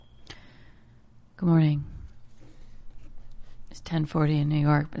Good morning. It's 10:40 in New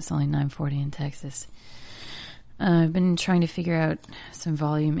York, but it's only 9:40 in Texas. I've been trying to figure out some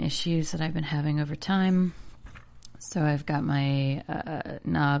volume issues that I've been having over time. So I've got my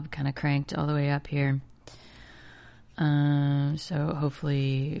knob kind of cranked all the way up here. So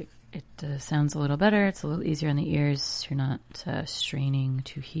hopefully it sounds a little better. It's a little easier on the ears. You're not straining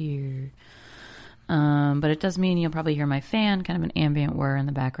to hear. But it does mean you'll probably hear my fan, kind of an ambient whir in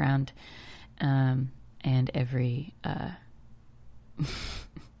the background. And every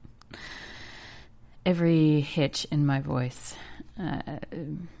hitch in my voice.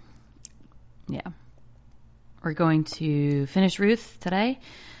 Yeah. We're going to finish Ruth today,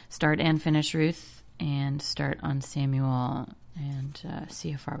 start and finish Ruth, and start on Samuel and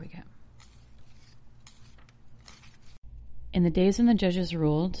see how far we get. In the days when the judges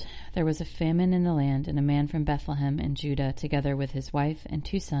ruled, there was a famine in the land, and a man from Bethlehem in Judah, together with his wife and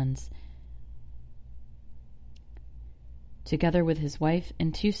two sons,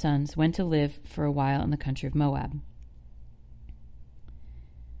 went to live for a while in the country of Moab.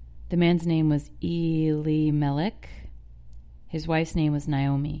 The man's name was Elimelech. His wife's name was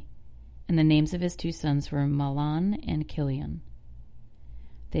Naomi, and the names of his two sons were Mahlon and Chilion.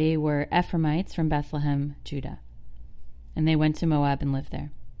 They were Ephraimites from Bethlehem, Judah, and they went to Moab and lived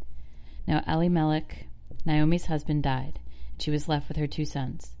there. Now Elimelech, Naomi's husband, died, and she was left with her two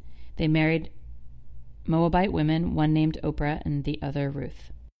sons. They married Moabite women, one named Oprah and the other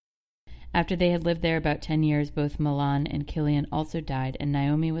Ruth. After they had lived there about 10 years, both Mahlon and Chilion also died, and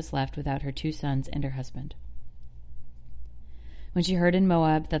Naomi was left without her two sons and her husband. When she heard in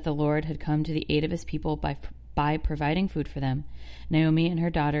Moab that the Lord had come to the aid of his people by providing food for them, Naomi and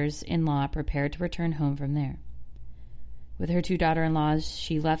her daughters-in-law prepared to return home from there. With her two daughter-in-laws,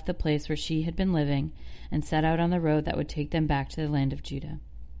 she left the place where she had been living and set out on the road that would take them back to the land of Judah.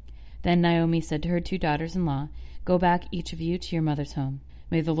 Then Naomi said to her two daughters-in-law, "Go back, each of you, to your mother's home.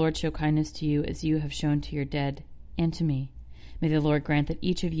 May the Lord show kindness to you as you have shown to your dead and to me. May the Lord grant that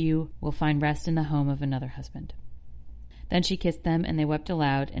each of you will find rest in the home of another husband." Then she kissed them, and they wept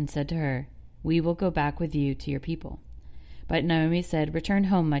aloud and said to her, "We will go back with you to your people." But Naomi said, "Return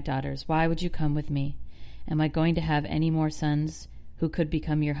home, my daughters. Why would you come with me? Am I going to have any more sons who could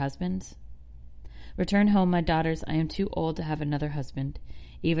become your husbands? Return home, my daughters. I am too old to have another husband.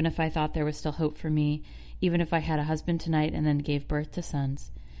 Even if I thought there was still hope for me, even if I had a husband tonight and then gave birth to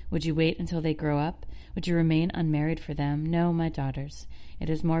sons, would you wait until they grow up? Would you remain unmarried for them? No, my daughters.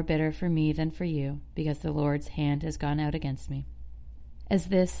 It is more bitter for me than for you, because the Lord's hand has gone out against me." At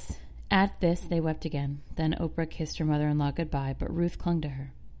this they wept again. Then Oprah kissed her mother-in-law goodbye, but Ruth clung to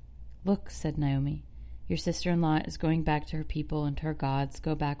her. "Look," said Naomi, "your sister-in-law is going back to her people and to her gods.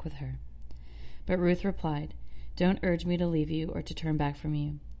 Go back with her." But Ruth replied, "Don't urge me to leave you or to turn back from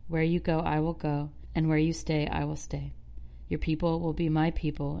you. Where you go, I will go, and where you stay, I will stay. Your people will be my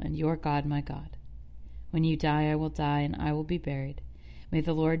people, and your God my God. When you die, I will die, and I will be buried. May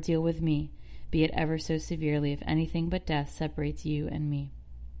the Lord deal with me, be it ever so severely, if anything but death separates you and me."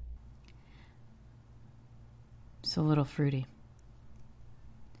 It's a little fruity.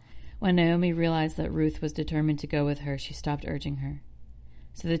 When Naomi realized that Ruth was determined to go with her, she stopped urging her.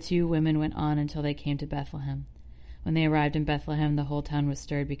 So the two women went on until they came to Bethlehem. When they arrived in Bethlehem, the whole town was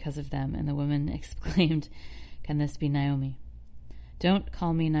stirred because of them, and the women exclaimed, "Can this be Naomi?" "Don't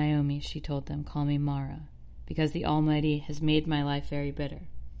call me Naomi," she told them. "Call me Mara, because the Almighty has made my life very bitter.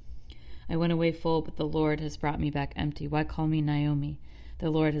 I went away full, but the Lord has brought me back empty. Why call me Naomi? The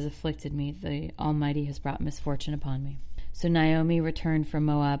Lord has afflicted me. The Almighty has brought misfortune upon me." So Naomi returned from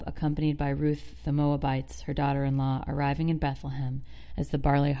Moab, accompanied by Ruth the Moabites, her daughter-in-law, arriving in Bethlehem as the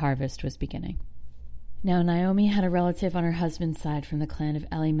barley harvest was beginning. Now Naomi had a relative on her husband's side from the clan of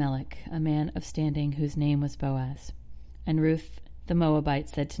Elimelech, a man of standing whose name was Boaz. And Ruth the Moabite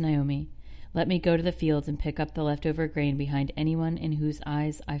said to Naomi, "Let me go to the fields and pick up the leftover grain behind anyone in whose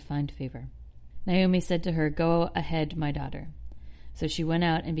eyes I find favor." Naomi said to her, "Go ahead, my daughter." So she went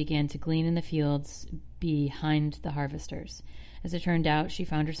out and began to glean in the fields behind the harvesters. As it turned out, she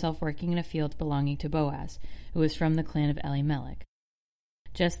found herself working in a field belonging to Boaz, who was from the clan of Elimelech.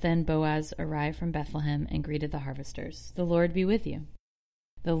 Just then Boaz arrived from Bethlehem and greeted the harvesters. "The Lord be with you."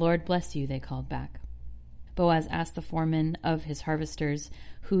 "The Lord bless you," they called back. Boaz asked the foreman of his harvesters,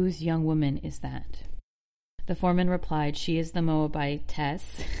 "Whose young woman is that?" The foreman replied, "She is the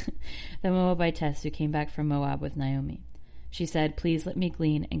Moabitess, the Moabitess who came back from Moab with Naomi." She said, "Please let me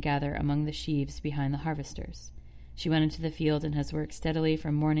glean and gather among the sheaves behind the harvesters." She went into the field and has worked steadily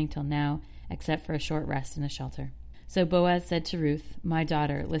from morning till now, except for a short rest in a shelter. So Boaz said to Ruth, "My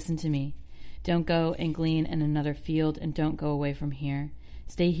daughter, listen to me. Don't go and glean in another field, and don't go away from here.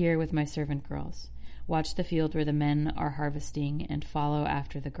 Stay here with my servant girls. Watch the field where the men are harvesting and follow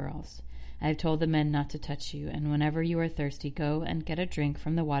after the girls. I have told the men not to touch you, and whenever you are thirsty, go and get a drink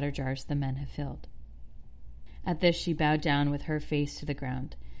from the water jars the men have filled." At this she bowed down with her face to the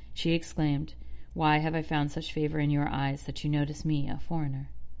ground. She exclaimed, "Why have I found such favor in your eyes that you notice me, a foreigner?"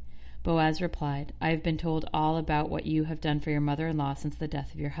 Boaz replied, "I have been told all about what you have done for your mother-in-law since the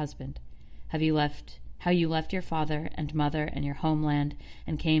death of your husband. How you left your father and mother and your homeland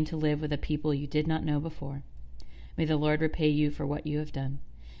and came to live with a people you did not know before. May the Lord repay you for what you have done.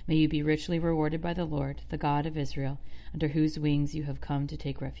 May you be richly rewarded by the Lord, the God of Israel, under whose wings you have come to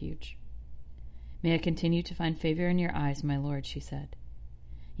take refuge." "May I continue to find favor in your eyes, my lord," she said.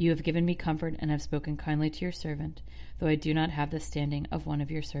 "You have given me comfort and have spoken kindly to your servant, though I do not have the standing of one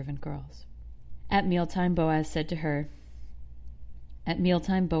of your servant girls." At mealtime Boaz said to her,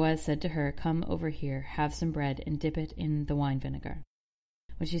 "Come over here, have some bread, and dip it in the wine vinegar."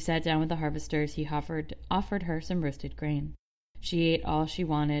 When she sat down with the harvesters, he offered her some roasted grain. She ate all she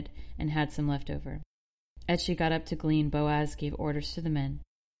wanted and had some left over. As she got up to glean, Boaz gave orders to the men.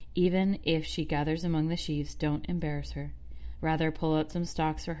 "Even if she gathers among the sheaves, don't embarrass her. Rather, pull out some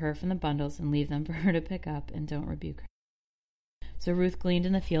stalks for her from the bundles and leave them for her to pick up, and don't rebuke her." So Ruth gleaned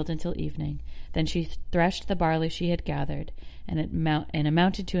in the field until evening. Then she threshed the barley she had gathered, and it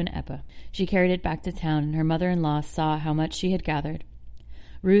amounted to an ephah. She carried it back to town, and her mother-in-law saw how much she had gathered.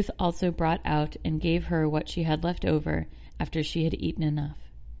 Ruth also brought out and gave her what she had left over after she had eaten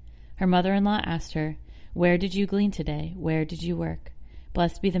enough. Her mother-in-law asked her, "Where did you glean today? Where did you work?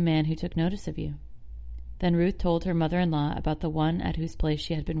 Blessed be the man who took notice of you." Then Ruth told her mother-in-law about the one at whose place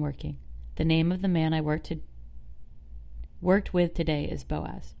she had been working. "The name of the man I worked with today is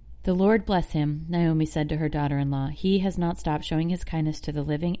Boaz." "The Lord bless him," Naomi said to her daughter-in-law. "He has not stopped showing his kindness to the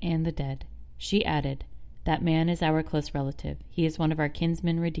living and the dead." She added, "That man is our close relative. He is one of our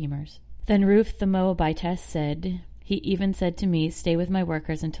kinsmen redeemers." Then Ruth the Moabitess said, "He even said to me, 'Stay with my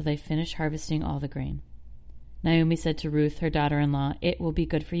workers until they finish harvesting all the grain.'" Naomi said to Ruth, her daughter-in-law, "It will be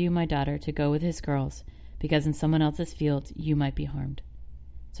good for you, my daughter, to go with his girls, because in someone else's field you might be harmed."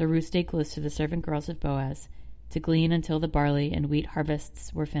 So Ruth stayed close to the servant girls of Boaz to glean until the barley and wheat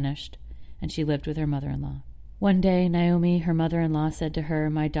harvests were finished, and she lived with her mother-in-law. One day Naomi, her mother-in-law, said to her,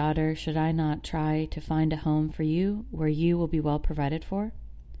 "My daughter, should I not try to find a home for you where you will be well provided for?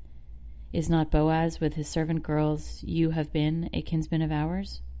 Is not Boaz, with his servant girls, you have been a kinsman of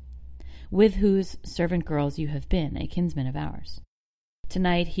ours? With whose servant girls you have been a kinsman of ours.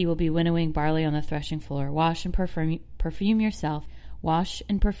 Tonight he will be winnowing barley on the threshing floor. Wash and perfume yourself,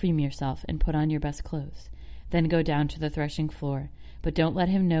 and put on your best clothes. Then go down to the threshing floor, but don't let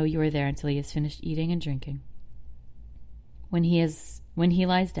him know you are there until he has finished eating and drinking. When he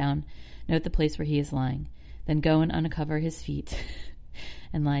lies down, note the place where he is lying. Then go and uncover his feet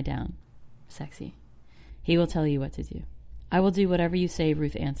and lie down." Sexy. "He will tell you what to do." "I will do whatever you say,"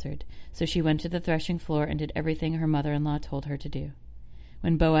 Ruth answered. So she went to the threshing floor and did everything her mother-in-law told her to do.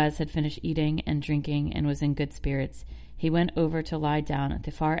 When Boaz had finished eating and drinking and was in good spirits, he went over to lie down at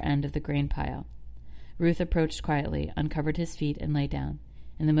the far end of the grain pile. Ruth approached quietly, uncovered his feet, and lay down.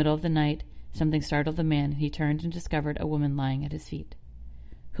 In the middle of the night, something startled the man, and he turned and discovered a woman lying at his feet.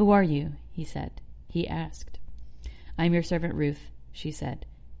 "Who are you?" he asked. "I am your servant Ruth," she said.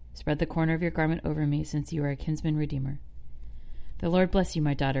 "Spread the corner of your garment over me, since you are a kinsman redeemer." "The Lord bless you,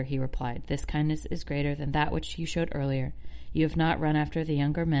 my daughter," he replied. "This kindness is greater than that which you showed earlier. You have not run after the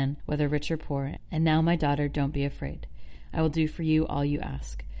younger men, whether rich or poor. And now, my daughter, don't be afraid. I will do for you all you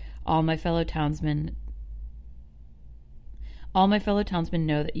ask. All my fellow townsmen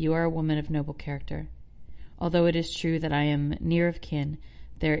know that you are a woman of noble character. Although it is true that I am near of kin,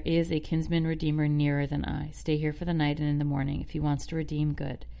 there is a kinsman redeemer nearer than I. Stay here for the night, and in the morning, if he wants to redeem,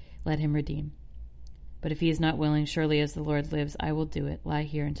 good. Let him redeem. But if he is not willing, surely as the Lord lives, I will do it. Lie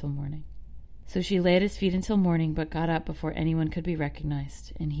here until morning." So she lay at his feet until morning, but got up before anyone could be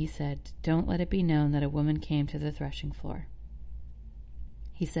recognized. And he said, "Don't let it be known that a woman came to the threshing floor."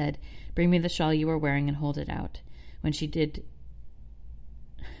 He said, "Bring me the shawl you are wearing and hold it out." When he did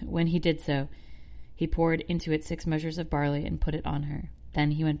so, he poured into it 6 measures of barley and put it on her.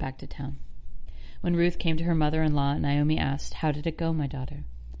 Then he went back to town. When Ruth came to her mother-in-law, Naomi asked, "How did it go, my daughter?"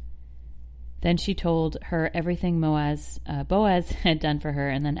 Then she told her everything Boaz had done for her,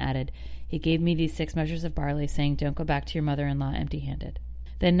 and then added, "He gave me these 6 measures of barley, saying, 'Don't go back to your mother-in-law empty-handed.'"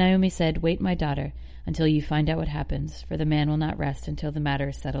 Then Naomi said, "Wait, my daughter, until you find out what happens, for the man will not rest until the matter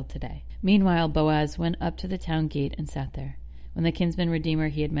is settled today." Meanwhile, Boaz went up to the town gate and sat there. When the kinsman redeemer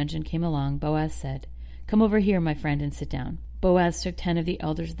he had mentioned came along, Boaz said, "Come over here, my friend, and sit down." Boaz took 10 of the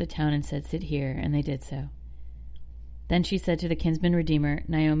elders of the town and said, "Sit here," and they did so. Then she said to the kinsman redeemer,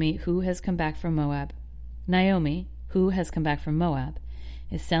 Naomi, who has come back from Moab,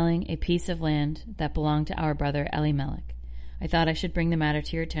 is selling a piece of land that belonged to our brother Elimelech. I thought I should bring the matter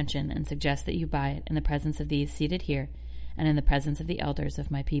to your attention and suggest that you buy it in the presence of these seated here and in the presence of the elders of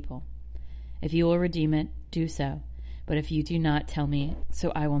my people. If you will redeem it, do so. But if you do not, tell me,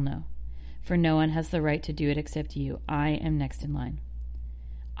 so I will know. For no one has the right to do it except you. I am next in line.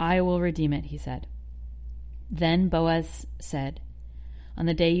 I will redeem it, he said. Then Boaz said, On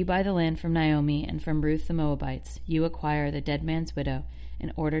the day you buy the land from Naomi and from Ruth the Moabites, you acquire the dead man's widow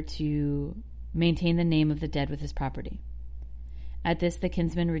in order to maintain the name of the dead with his property. At this the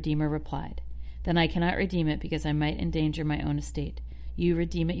kinsman redeemer replied, Then I cannot redeem it because I might endanger my own estate. You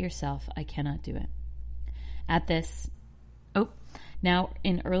redeem it yourself. I cannot do it. Now,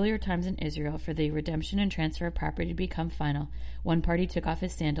 in earlier times in Israel, for the redemption and transfer of property to become final, one party took off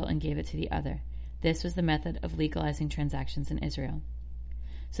his sandal and gave it to the other. This was the method of legalizing transactions in Israel.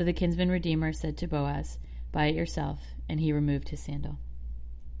 So the kinsman redeemer said to Boaz, Buy it yourself, and he removed his sandal.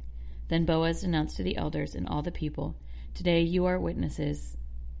 Then Boaz announced to the elders and all the people, Today you are witnesses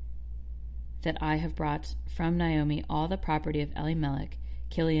that I have brought from Naomi all the property of Elimelech,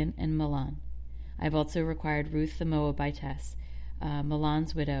 Kilion, and Mahlon. I have also required Ruth the Moabitess,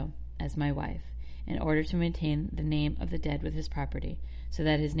 Mahlon's widow, as my wife, in order to maintain the name of the dead with his property, so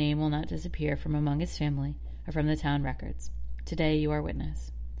that his name will not disappear from among his family or from the town records. Today you are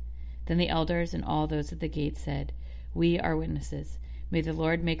witness. Then the elders and all those at the gate said, We are witnesses. May the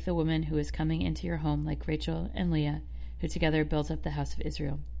Lord make the woman who is coming into your home like Rachel and Leah, who together built up the house of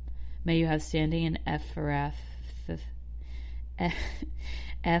Israel. May you have standing in Ephrathah,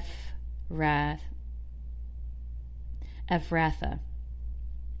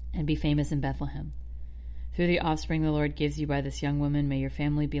 and be famous in Bethlehem. Through the offspring the Lord gives you by this young woman, may your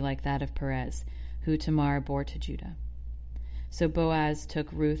family be like that of Perez, who Tamar bore to Judah. So Boaz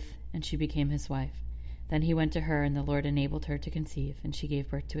took Ruth, and she became his wife. Then he went to her, and the Lord enabled her to conceive, and she gave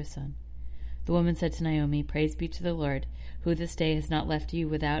birth to a son. The woman said to Naomi, Praise be to the Lord, who this day has not left you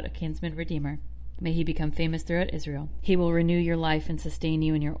without a kinsman redeemer. May he become famous throughout Israel. He will renew your life and sustain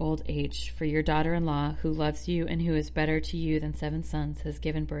you in your old age, for your daughter-in-law, who loves you and who is better to you than 7 sons, has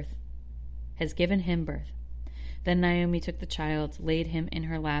given him birth. Then Naomi took the child, laid him in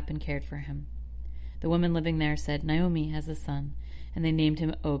her lap, and cared for him. The woman living there said, Naomi has a son, and they named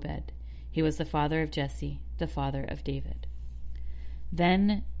him Obed. He was the father of Jesse, the father of David.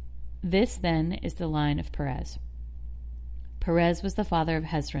 This is the line of Perez. Perez was the father of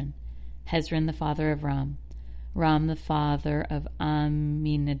Hezron, Hezron the father of Ram, Ram the father of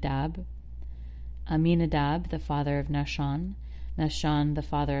Aminadab, Aminadab the father of Nahshon, Nahshon the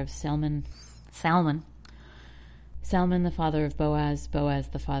father of Salmon the father of Boaz, Boaz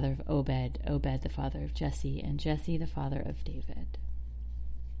the father of Obed, Obed the father of Jesse, and Jesse the father of David.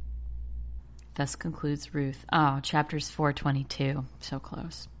 Thus concludes Ruth. Chapters 4:22. So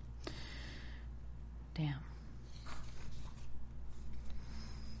close. Damn.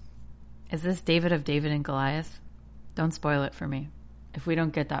 Is this David of David and Goliath? Don't spoil it for me. If we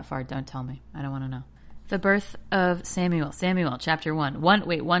don't get that far, don't tell me. I don't want to know. The birth of Samuel. Samuel, chapter 1.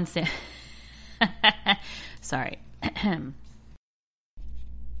 Sorry.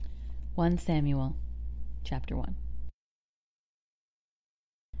 1 Samuel, chapter 1.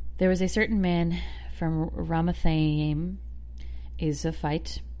 There was a certain man from Ramathaim, a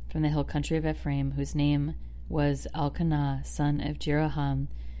Zophite, from the hill country of Ephraim, whose name was Elkanah, son of Jeroham,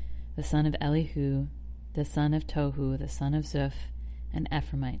 the son of Elihu, the son of Tohu, the son of Zuph, an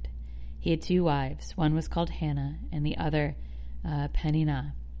Ephraimite. He had 2 wives. One was called Hannah, and the other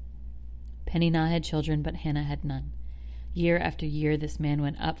Peninnah. Peninnah had children, but Hannah had none. Year after year this man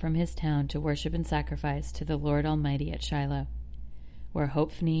went up from his town to worship and sacrifice to the Lord Almighty at Shiloh, where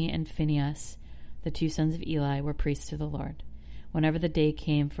Hophni and Phinehas, the 2 sons of Eli, were priests to the Lord. Whenever the day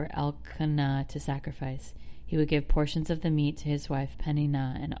came for Elkanah to sacrifice, he would give portions of the meat to his wife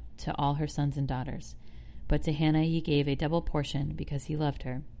Peninnah and to all her sons and daughters. But to Hannah he gave a double portion because he loved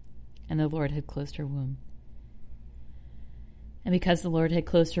her, and the Lord had closed her womb. And because the Lord had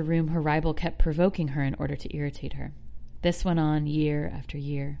closed her womb, her rival kept provoking her in order to irritate her. This went on year after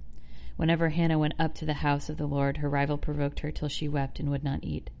year. Whenever Hannah went up to the house of the Lord, her rival provoked her till she wept and would not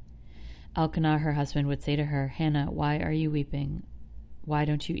eat. Elkanah, her husband, would say to her, Hannah, why are you weeping? Why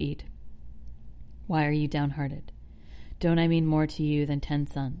don't you eat? Why are you downhearted? Don't I mean more to you than 10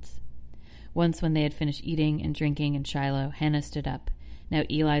 sons? Once when they had finished eating and drinking in Shiloh, Hannah stood up. Now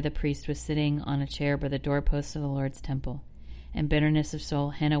Eli the priest was sitting on a chair by the doorpost of the Lord's temple. In bitterness of soul,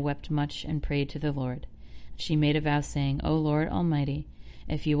 Hannah wept much and prayed to the Lord. She made a vow, saying, O Lord Almighty,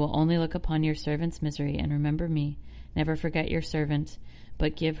 if you will only look upon your servant's misery and remember me, Never forget your servant,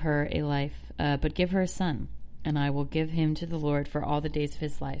 but give her a son, and I will give him to the Lord for all the days of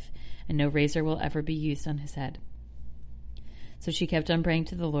his life, and no razor will ever be used on his head." So she kept on praying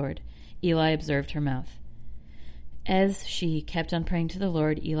to the Lord. Eli observed her mouth. As she kept on praying to the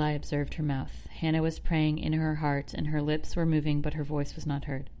Lord, Eli observed her mouth. Hannah was praying in her heart, and her lips were moving, but her voice was not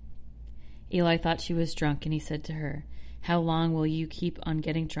heard. Eli thought she was drunk, and he said to her, "How long will you keep on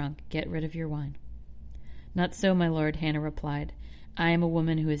getting drunk? Get rid of your wine." "Not so, my lord," Hannah replied. "I am a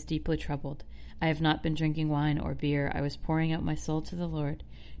woman who is deeply troubled. I have not been drinking wine or beer. I was pouring out my soul to the Lord.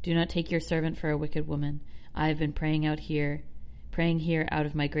 Do not take your servant for a wicked woman. I have been praying here out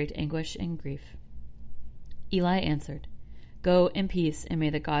of my great anguish and grief." Eli answered, "Go in peace, and may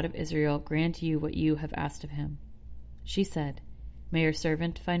the God of Israel grant you what you have asked of him." She said, "May your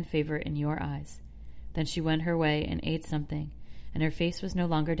servant find favor in your eyes." Then she went her way and ate something, and her face was no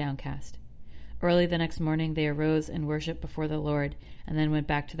longer downcast. Early the next morning they arose and worshipped before the Lord, and then went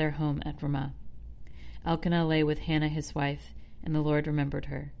back to their home at Ramah. Elkanah lay with Hannah his wife, and the Lord remembered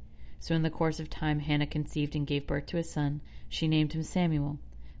her. So in the course of time Hannah conceived and gave birth to a son. She named him Samuel,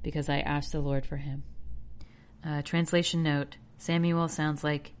 because I asked the Lord for him. Translation note: Samuel sounds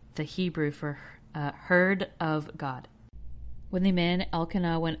like the Hebrew for heard of God. When the man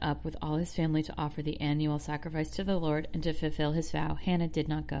Elkanah went up with all his family to offer the annual sacrifice to the Lord and to fulfill his vow, Hannah did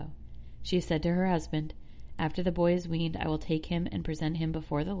not go. She said to her husband, "After the boy is weaned, I will take him and present him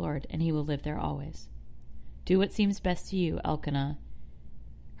before the Lord, and he will live there always." "Do what seems best to you, Elkanah,"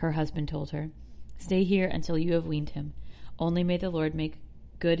 her husband told her. "Stay here until you have weaned him. Only may the Lord make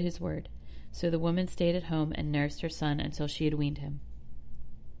good his word." So the woman stayed at home and nursed her son until she had weaned him.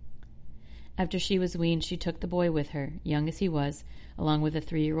 After she was weaned, she took the boy with her, young as he was, along with a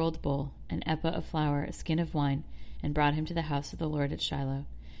 3-year-old bull, an ephah of flour, a skin of wine, and brought him to the house of the Lord at Shiloh.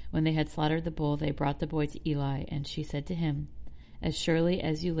 When they had slaughtered the bull, they brought the boy to Eli, and she said to him, "As surely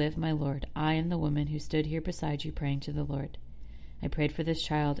as you live, my lord, I am the woman who stood here beside you praying to the Lord. I prayed for this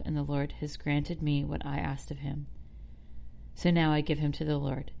child, and the Lord has granted me what I asked of him. So now I give him to the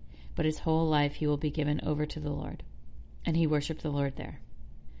Lord, but his whole life he will be given over to the Lord." And he worshipped the Lord there.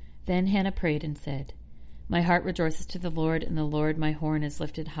 Then Hannah prayed and said, "My heart rejoices to the Lord, in the Lord my horn is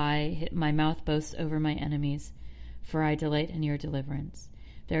lifted high, my mouth boasts over my enemies, for I delight in your deliverance.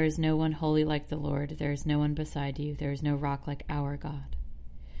 There is no one holy like the Lord, there is no one beside you, there is no rock like our God.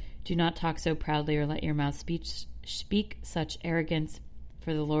 Do not talk so proudly or let your mouth speak such arrogance,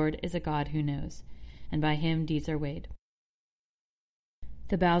 for the Lord is a God who knows, and by him deeds are weighed.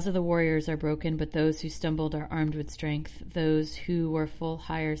 The bows of the warriors are broken, but those who stumbled are armed with strength. Those who were full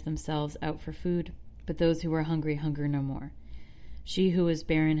hires themselves out for food, but those who are hungry hunger no more. She who is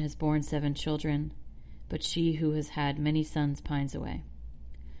barren has borne 7 children, but she who has had many sons pines away.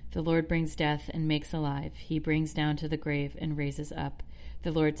 The Lord brings death and makes alive. He brings down to the grave and raises up.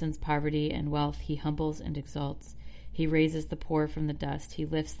 The Lord sends poverty and wealth. He humbles and exalts. He raises the poor from the dust. He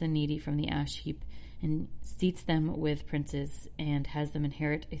lifts the needy from the ash heap and seats them with princes and has them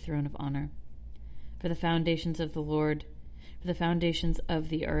inherit a throne of honor. For the foundations of the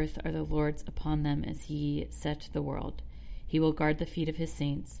earth are the Lord's, upon them as he set the world. He will guard the feet of his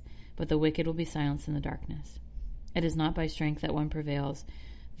saints, but the wicked will be silenced in the darkness. It is not by strength that one prevails.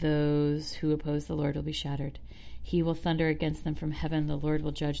 Those who oppose the Lord will be shattered. He will thunder against them from heaven. The Lord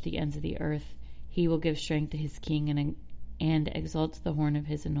will judge the ends of the earth. He will give strength to his king and exalts the horn of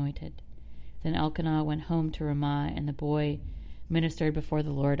his anointed. Then Elkanah went home to Ramah, and the boy ministered before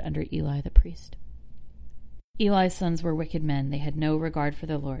the Lord under Eli the priest. Eli's sons were wicked men. They had no regard for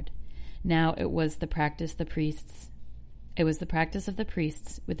the Lord. Now it was the practice of the priests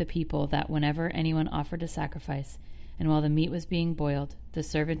with the people that whenever anyone offered a sacrifice, and while the meat was being boiled, the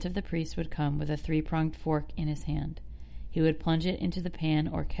servant of the priest would come with a 3-pronged fork in his hand. He would plunge it into the pan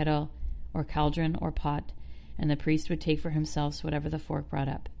or kettle or cauldron or pot, and the priest would take for himself whatever the fork brought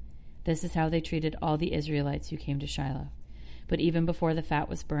up. This is how they treated all the Israelites who came to Shiloh. But even before the fat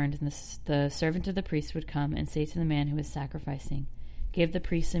was burned, the servant of the priest would come and say to the man who was sacrificing, "Give the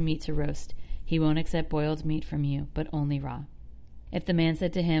priest some meat to roast. He won't accept boiled meat from you, but only raw." If the man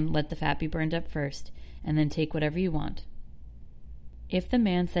said to him, "Let the fat be burned up first, and then take whatever you want,"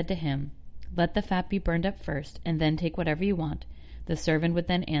 the servant would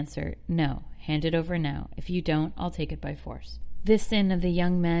then answer, "No, hand it over now. If you don't, I'll take it by force." This sin of the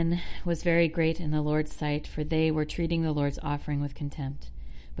young men was very great in the Lord's sight, for they were treating the Lord's offering with contempt.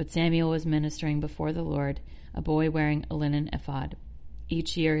 But Samuel was ministering before the Lord, a boy wearing a linen ephod.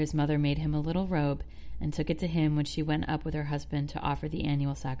 Each year his mother made him a little robe and took it to him when she went up with her husband to offer the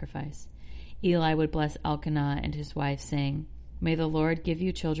annual sacrifice. Eli would bless Elkanah and his wife, saying, May the Lord give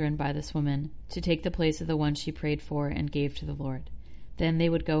you children by this woman, to take the place of the one she prayed for and gave to the Lord. Then they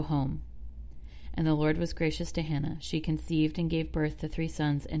would go home. And the Lord was gracious to Hannah. She conceived and gave birth to 3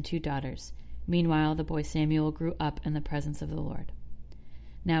 sons and 2 daughters. Meanwhile, the boy Samuel grew up in the presence of the Lord.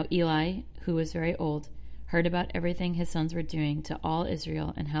 Now Eli, who was very old, heard about everything his sons were doing to all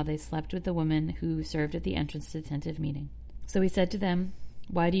Israel and how they slept with the women who served at the entrance to the tent of meeting. So he said to them,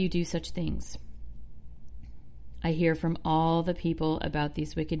 "Why do you do such things? I hear from all the people about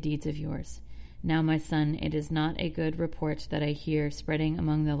these wicked deeds of yours. Now, my son, it is not a good report that I hear spreading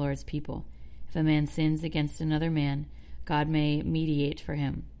among the Lord's people. If a man sins against another man, God may mediate for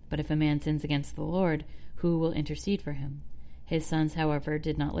him. But if a man sins against the Lord, who will intercede for him?" His sons, however,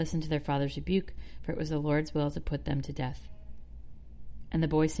 did not listen to their father's rebuke, for it was the Lord's will to put them to death. And the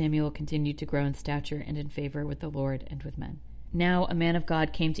boy Samuel continued to grow in stature and in favor with the Lord and with men. Now a man of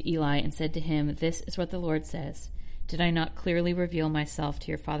God came to Eli and said to him, "This is what the Lord says. Did I not clearly reveal myself to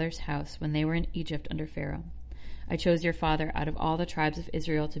your father's house when they were in Egypt under Pharaoh? I chose your father out of all the tribes of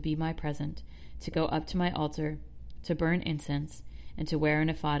Israel to be my present, to go up to my altar, to burn incense, and to wear an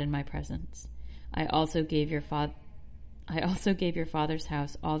ephod in my presence. I also gave your father's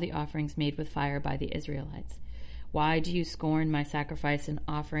house all the offerings made with fire by the Israelites. Why do you scorn my sacrifice and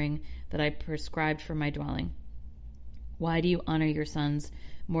offering that I prescribed for my dwelling? Why do you honor your sons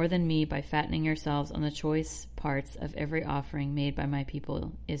more than me by fattening yourselves on the choice parts of every offering made by my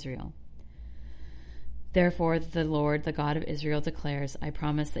people Israel? Therefore the Lord, the God of Israel, declares, I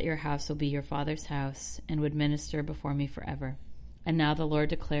promise that your house will be your father's house and would minister before me forever. And now the Lord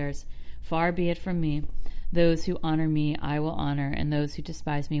declares, far be it from me. Those who honor me I will honor, and those who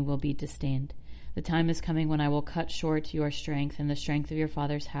despise me will be disdained. The time is coming when I will cut short your strength and the strength of your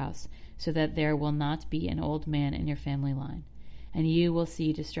father's house, so that there will not be an old man in your family line. And you will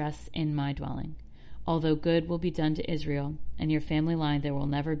see distress in my dwelling. Although good will be done to Israel, and your family line there will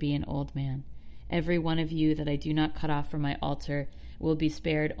never be an old man. Every one of you that I do not cut off from my altar will be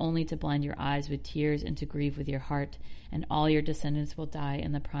spared only to blind your eyes with tears and to grieve with your heart, and all your descendants will die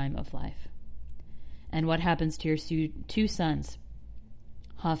in the prime of life. And what happens to your 2 sons,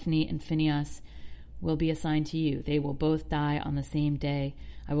 Hophni and Phinehas, will be assigned to you. They will both die on the same day.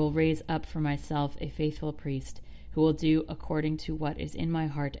 I will raise up for myself a faithful priest who will do according to what is in my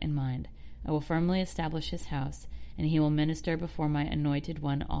heart and mind. I will firmly establish his house, and he will minister before my anointed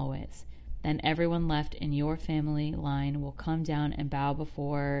one always. Then everyone left in your family line will come down and bow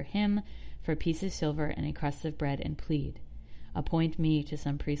before him for a piece of silver and a crust of bread and plead, appoint me to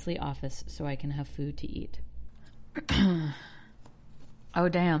some priestly office so I can have food to eat. Oh,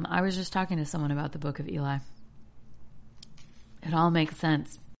 damn. I was just talking to someone about the book of Eli. It all makes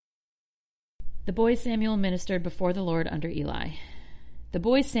sense. The boy Samuel ministered before the Lord under Eli. The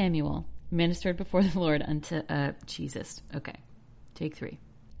boy Samuel ministered before the Lord unto... Jesus. Okay. Take 3.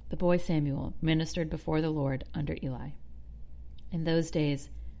 The boy Samuel ministered before the Lord under Eli. In those days,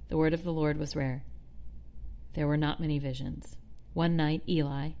 the word of the Lord was rare. There were not many visions. One night,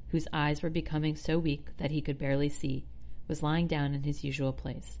 Eli, whose eyes were becoming so weak that he could barely see, was lying down in his usual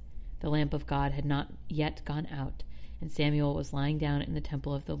place. The lamp of God had not yet gone out, and Samuel was lying down in the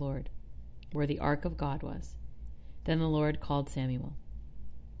temple of the Lord, where the ark of God was. Then the Lord called Samuel.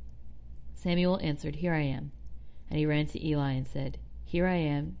 Samuel answered, Here I am. And he ran to Eli and said, Here I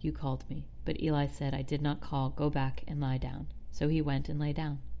am, you called me. But Eli said, I did not call, go back and lie down. So he went and lay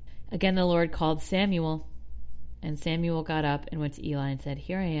down. Again the Lord called Samuel. And Samuel got up and went to Eli and said,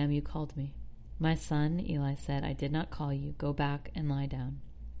 Here I am, you called me. My son, Eli said, I did not call you. Go back and lie down.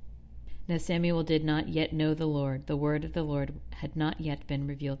 Now Samuel did not yet know the Lord. The word of the Lord had not yet been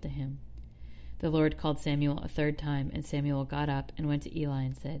revealed to him. The Lord called Samuel a 3rd time, and Samuel got up and went to Eli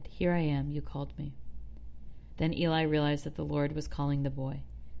and said, Here I am, you called me. Then Eli realized that the Lord was calling the boy.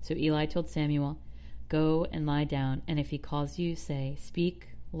 So Eli told Samuel, Go and lie down, and if he calls you, say, Speak,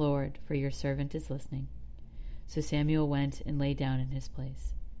 Lord, for your servant is listening. So Samuel went and lay down in his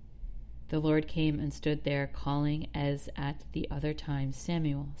place. The Lord came and stood there, calling as at the other times,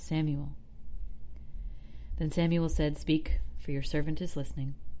 Samuel, Samuel. Then Samuel said, Speak, for your servant is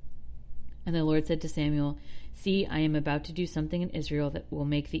listening. And the Lord said to Samuel, See, I am about to do something in Israel that will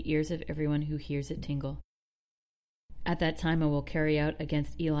make the ears of everyone who hears it tingle. At that time I will carry out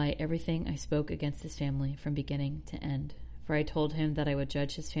against Eli everything I spoke against his family from beginning to end. For I told him that I would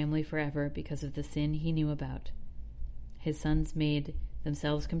judge his family forever because of the sin he knew about. His sons made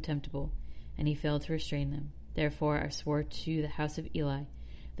themselves contemptible, and he failed to restrain them. Therefore I swore to the house of Eli,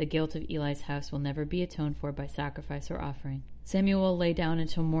 the guilt of Eli's house will never be atoned for by sacrifice or offering. Samuel lay down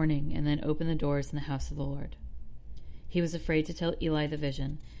until morning, and then opened the doors in the house of the Lord. He was afraid to tell Eli the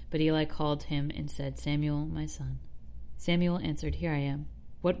vision, but Eli called him and said, Samuel, my son. Samuel answered, "Here I am."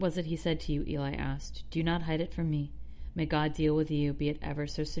 "What was it he said to you?" Eli asked. "Do not hide it from me. May God deal with you, be it ever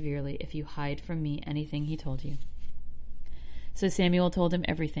so severely, if you hide from me anything he told you." So Samuel told him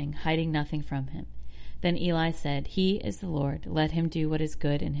everything, hiding nothing from him. Then Eli said, "He is the Lord. Let him do what is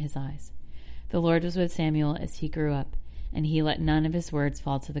good in his eyes." The Lord was with Samuel as he grew up, and he let none of his words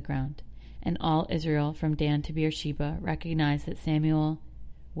fall to the ground. And all Israel, from Dan to Beersheba, recognized that Samuel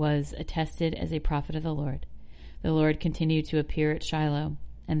was attested as a prophet of the Lord. The Lord continued to appear at Shiloh,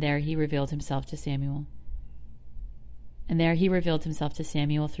 and there he revealed himself to Samuel.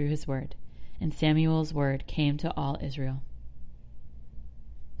 Through his word. And Samuel's word came to all Israel.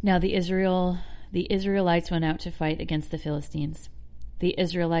 Now the Israelites went out to fight against the Philistines. The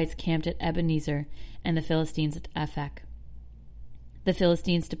Israelites camped at Ebenezer, and the Philistines at Aphek. The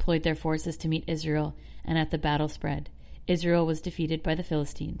Philistines deployed their forces to meet Israel, and at the battle spread, Israel was defeated by the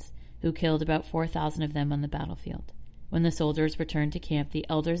Philistines, who killed about 4,000 of them on the battlefield. When the soldiers returned to camp, the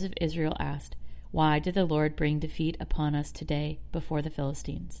elders of Israel asked, "Why did the Lord bring defeat upon us today before the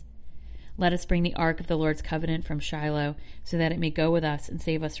Philistines? Let us bring the ark of the Lord's covenant from Shiloh, so that it may go with us and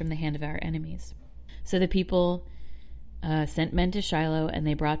save us from the hand of our enemies." So the people sent men to Shiloh, and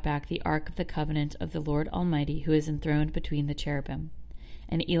they brought back the ark of the covenant of the Lord Almighty, who is enthroned between the cherubim.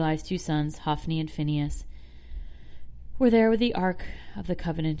 And Eli's 2 sons, Hophni and Phinehas, were there with the ark of the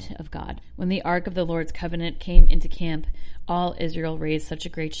covenant of God. When the ark of the Lord's covenant came into camp, all Israel raised such a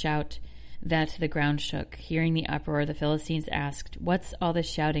great shout that the ground shook. Hearing the uproar, the Philistines asked, "What's all this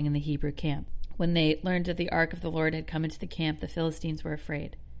shouting in the Hebrew camp?" When they learned that the ark of the Lord had come into the camp, the Philistines were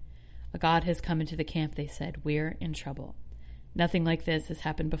afraid. "A god has come into the camp," they said. "We're in trouble. Nothing like this has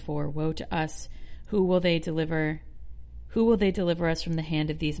happened before. Woe to us! Who will they deliver us from the hand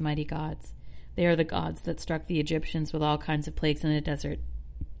of these mighty gods? They are the gods that struck the Egyptians with all kinds of plagues in the desert.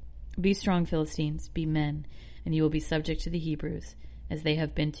 Be strong, Philistines, be men, and you will be subject to the Hebrews, as they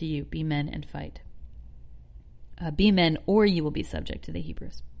have been to you. Be men and fight. Be men, or you will be subject to the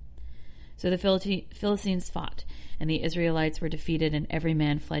Hebrews." So the Philistines fought, and the Israelites were defeated, and every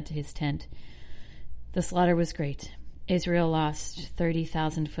man fled to his tent. The slaughter was great. Israel lost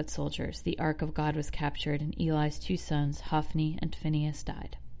 30,000 foot soldiers. The ark of God was captured, and Eli's 2 sons, Hophni and Phinehas,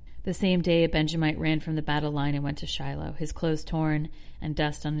 died. The same day a Benjamite ran from the battle line and went to Shiloh, his clothes torn and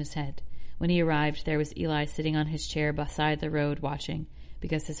dust on his head. When he arrived, there was Eli sitting on his chair beside the road watching,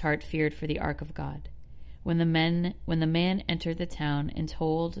 because his heart feared for the ark of God. When the man entered the town and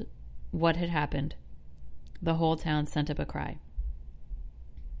told what had happened, the whole town sent up a cry.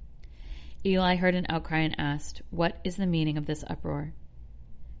 Eli heard an outcry and asked, "What is the meaning of this uproar?"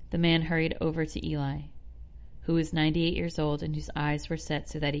 The man hurried over to Eli, who was 98 years old and whose eyes were set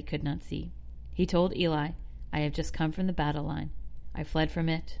so that he could not see. He told Eli, "I have just come from the battle line. I fled from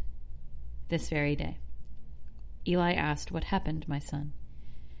it this very day." Eli asked, "What happened, my son?"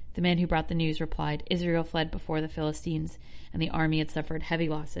 The man who brought the news replied, "Israel fled before the Philistines, and the army had suffered heavy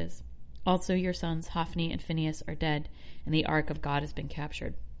losses. Also your sons Hophni and Phinehas are dead, and the ark of God has been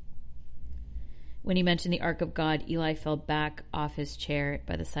captured." When he mentioned the ark of God, Eli fell back off his chair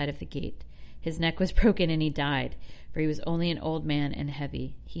by the side of the gate. His neck was broken and he died, for he was only an old man and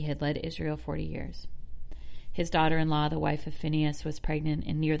heavy. He had led Israel 40 years. His daughter-in-law, the wife of Phinehas, was pregnant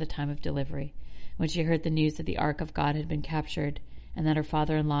and near the time of delivery. When she heard the news that the ark of God had been captured and that her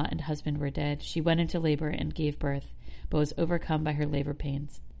father-in-law and husband were dead, she went into labor and gave birth, but was overcome by her labor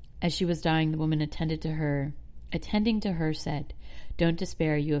pains. As she was dying, the woman attending to her said, "Don't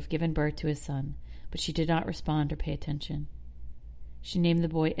despair, you have given birth to a son." But she did not respond or pay attention. She named the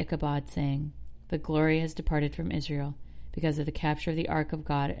boy Ichabod, saying, "The glory has departed from Israel because of the capture of the ark of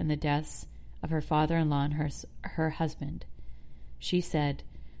God and the deaths of her father-in-law and her husband." She said,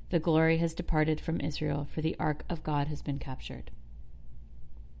 "The glory has departed from Israel, for the ark of God has been captured."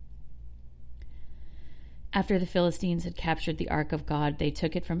 After the Philistines had captured the ark of God, they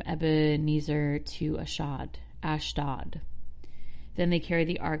took it from Ebenezer to Ashdod. Then they carried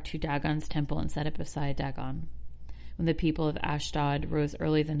the ark to Dagon's temple and set it beside Dagon. When the people of Ashdod rose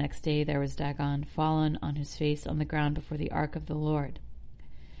early the next day, there was Dagon fallen on his face on the ground before the ark of the Lord.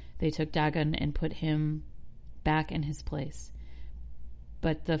 They took Dagon and put him back in his place.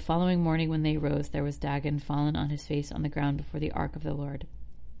 But the following morning when they rose, there was Dagon fallen on his face on the ground before the ark of the Lord.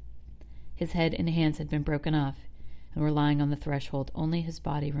 His head and hands had been broken off and were lying on the threshold. Only his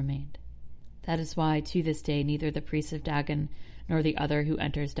body remained. That is why, to this day, neither the priests of Dagon nor the other who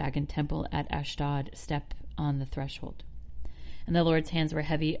enters Dagon temple at Ashdod step on the threshold. And the Lord's hands were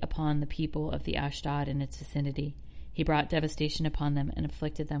heavy upon the people of the Ashdod and its vicinity. He brought devastation upon them and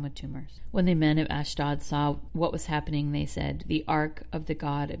afflicted them with tumors. When the men of Ashdod saw what was happening, they said, "The ark of the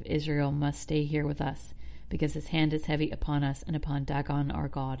God of Israel must stay here with us." because his hand is heavy upon us and upon Dagon our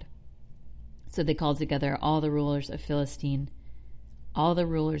god." So they called together all the rulers of the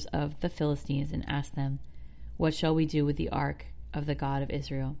Philistines, and asked them, "What shall we do with the ark of the God of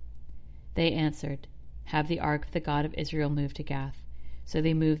Israel?" They answered, "Have the ark of the God of Israel moved to Gath." So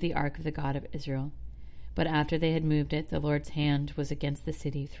they moved the ark of the God of Israel. But after they had moved it, the Lord's hand was against the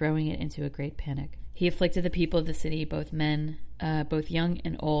city, throwing it into a great panic. He afflicted the people of the city, both young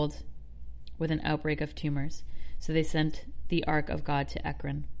and old, with an outbreak of tumors. So they sent the ark of God to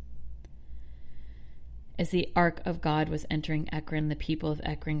Ekron. As the ark of God was entering Ekron, the people of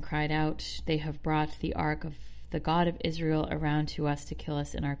Ekron cried out, "They have brought the ark of the God of Israel around to us to kill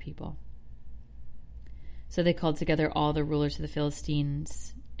us and our people." So they called together all the rulers of the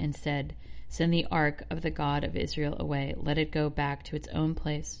Philistines and said, "Send the ark of the God of Israel away. Let it go back to its own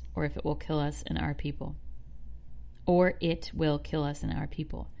place, or it will kill us and our people. For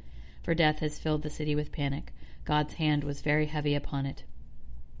death has filled the city with panic. God's hand was very heavy upon it.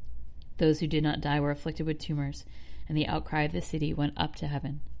 Those who did not die were afflicted with tumors, and the outcry of the city went up to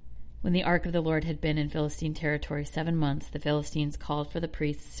heaven." When the ark of the Lord had been in Philistine territory 7 months, the Philistines called for the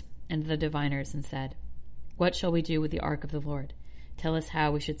priests and the diviners and said, "What shall we do with the ark of the Lord? Tell us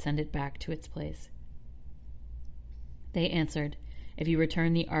how we should send it back to its place." They answered, "If you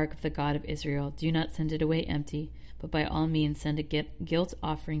return the ark of the God of Israel, do not send it away empty, but by all means send a guilt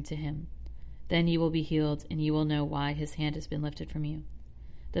offering to him. Then you will be healed, and you will know why his hand has been lifted from you."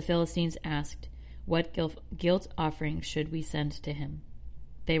 The Philistines asked, "What guilt offering should we send to him?"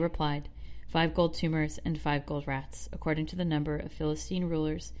 They replied, 5 gold tumors and 5 gold rats, according to the number of Philistine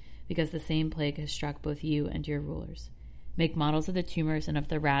rulers, because the same plague has struck both you and your rulers. Make models of the tumors and of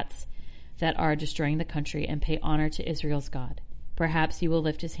the rats that are destroying the country, and pay honor to Israel's God. Perhaps he will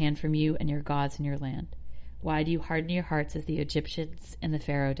lift his hand from you and your gods in your land. Why do you harden your hearts as the Egyptians and the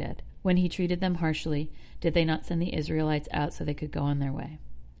Pharaoh did? When he treated them harshly, did they not send the Israelites out so they could go on their way?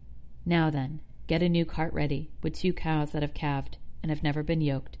 Now then, get a new cart ready, with 2 cows that have calved and have never been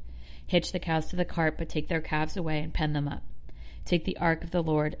yoked. Hitch the cows to the cart, but take their calves away and pen them up. Take the ark of the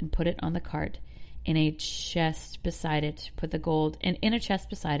Lord and put it on the cart. In a chest beside it, put the gold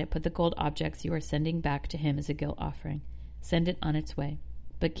objects you are sending back to him as a guilt offering. Send it on its way,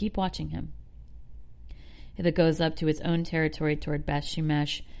 but keep watching him. If it goes up to its own territory toward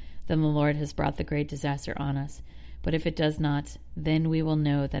Beth-Shemesh, then the Lord has brought the great disaster on us. But if it does not, then we will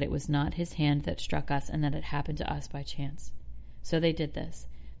know that it was not his hand that struck us, and that it happened to us by chance." So they did this.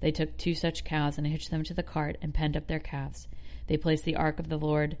 They took 2 such cows and hitched them to the cart and penned up their calves. They placed the ark of the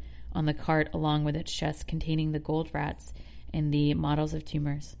Lord on the cart along with its chest containing the gold rats and the models of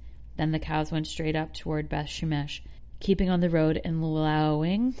tumors. Then the cows went straight up toward Beth-Shemesh, keeping on the road and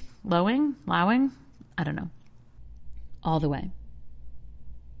lowing, all the way.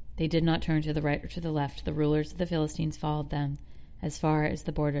 They did not turn to the right or to the left. The rulers of the Philistines followed them as far as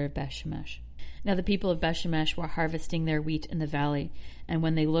the border of Beth-Shemesh. Now the people of Beth-Shemesh were harvesting their wheat in the valley, and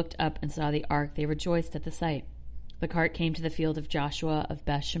when they looked up and saw the ark, they rejoiced at the sight. The cart came to the field of Joshua of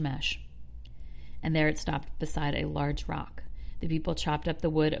Beth-Shemesh, and there it stopped beside a large rock. The people chopped up the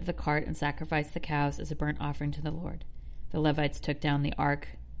wood of the cart and sacrificed the cows as a burnt offering to the Lord. The Levites took down the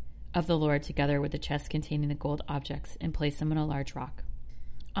ark of the Lord together with the chest containing the gold objects and placed them on a large rock.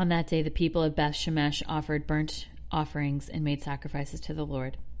 On that day the people of Beth-Shemesh offered burnt offerings and made sacrifices to the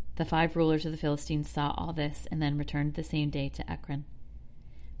Lord. The 5 rulers of the Philistines saw all this and then returned the same day to Ekron.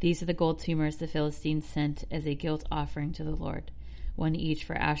 These are the gold tumors the Philistines sent as a guilt offering to the Lord, 1 each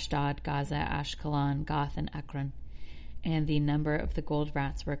for Ashdod, Gaza, Ashkelon, Gath, and Ekron. And the number of the gold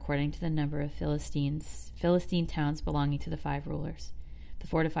rats were according to the number of Philistine towns belonging to the 5 rulers, the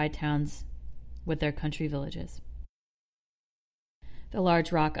fortified towns with their country villages. The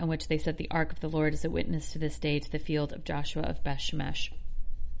large rock on which they set the ark of the Lord is a witness to this day to the field of Joshua of Beth-Shemesh.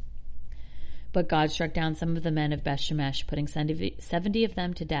 But God struck down some of the men of Beth-Shemesh, putting 70 of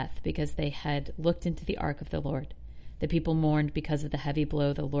them to death, because they had looked into the ark of the Lord. The people mourned because of the heavy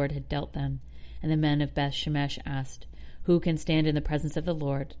blow the Lord had dealt them, and the men of Beth-Shemesh asked, "Who can stand in the presence of the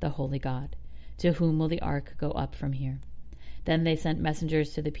Lord, the holy God? To whom will the ark go up from here?" Then they sent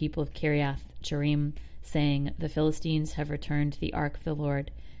messengers to the people of Kiriath-Jearim, saying, "The Philistines have returned the ark of the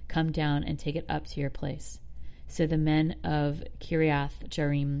Lord. Come down and take it up to your place." So the men of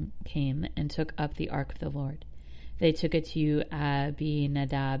Kiriath-Jearim came and took up the ark of the Lord. They took it to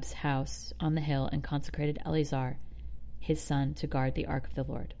Abinadab's house on the hill and consecrated Eleazar, his son, to guard the ark of the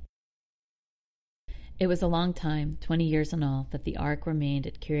Lord. It was a long time, 20 years in all, that the ark remained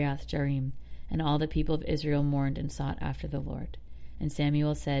at Kiriath-Jearim, and all the people of Israel mourned and sought after the Lord. And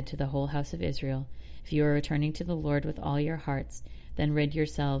Samuel said to the whole house of Israel, "If you are returning to the Lord with all your hearts, then rid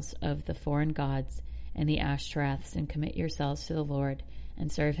yourselves of the foreign gods and the Ashtoreths, and commit yourselves to the Lord,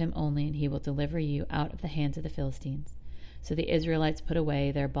 and serve him only, and he will deliver you out of the hands of the Philistines. So the Israelites put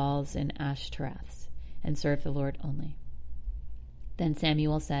away their Baals and Ashtoreths, and served the Lord only. Then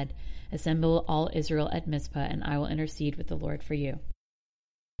Samuel said, Assemble all Israel at Mizpah, and I will intercede with the Lord for you.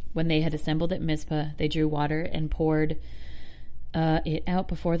 When they had assembled at Mizpah, they drew water and poured it out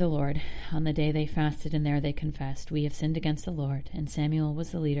before the Lord. On the day they fasted, and there they confessed, We have sinned against the Lord. And Samuel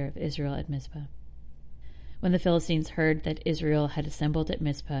was the leader of Israel at Mizpah. When the Philistines heard that Israel had assembled at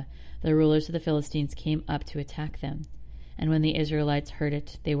Mizpah, the rulers of the Philistines came up to attack them. And when the Israelites heard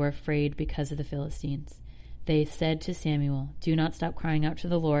it, they were afraid because of the Philistines. They said to Samuel, Do not stop crying out to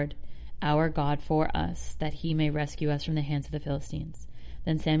the Lord, our God, for us, that he may rescue us from the hands of the Philistines.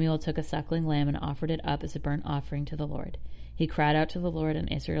 Then Samuel took a suckling lamb and offered it up as a burnt offering to the Lord. He cried out to the Lord on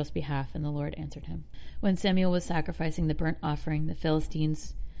Israel's behalf, and the Lord answered him. When Samuel was sacrificing the burnt offering, the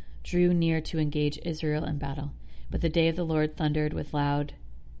Philistines drew near to engage Israel in battle. But the day of the Lord thundered with loud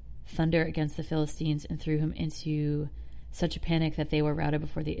thunder against the Philistines and threw him into such a panic that they were routed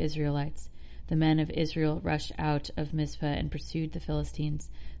before the Israelites. The men of Israel rushed out of Mizpah and pursued the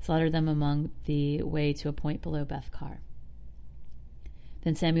Philistines, slaughtered them along the way to a point below Beth-kar.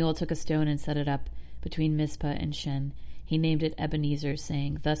 Then Samuel took a stone and set it up between Mizpah and Shen. He named it Ebenezer,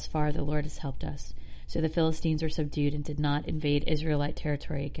 saying, Thus far the Lord has helped us. So the Philistines were subdued and did not invade Israelite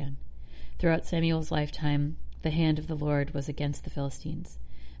territory again. Throughout Samuel's lifetime, the hand of the Lord was against the Philistines.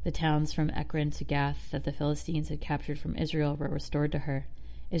 The towns from Ekron to Gath that the Philistines had captured from Israel were restored to her.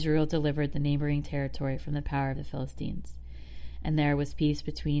 Israel delivered the neighboring territory from the power of the Philistines. And there was peace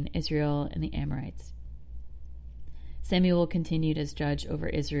between Israel and the Amorites. Samuel continued as judge over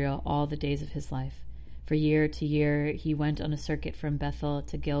Israel all the days of his life. For year to year he went on a circuit from Bethel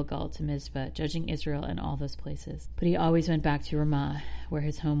to Gilgal to Mizpah, judging Israel in all those places. But he always went back to Ramah, where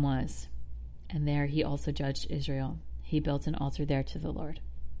his home was, and there he also judged Israel. He built an altar there to the Lord.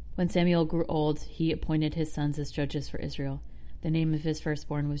 When Samuel grew old, he appointed his sons as judges for Israel. The name of his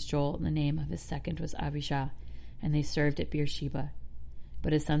firstborn was Joel, and the name of his second was Abijah, and they served at Beersheba.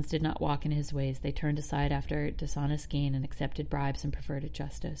 But his sons did not walk in his ways. They turned aside after dishonest gain and accepted bribes and perverted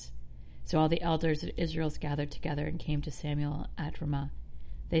justice. So all the elders of Israel gathered together and came to Samuel at Ramah.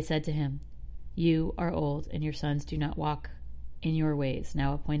 They said to him, You are old, and your sons do not walk in your ways.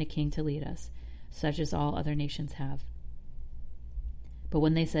 Now appoint a king to lead us, such as all other nations have. But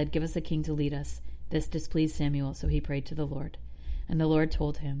when they said, Give us a king to lead us, this displeased Samuel, so he prayed to the Lord. And the Lord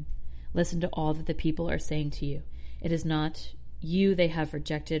told him, Listen to all that the people are saying to you. It is not you they have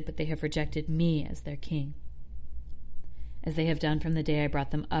rejected, but they have rejected me as their king, as they have done from the day I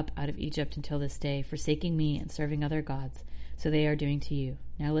brought them up out of Egypt until this day, forsaking me and serving other gods, so they are doing to you.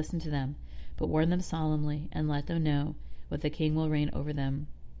 Now listen to them, but warn them solemnly, and let them know what the king will reign over them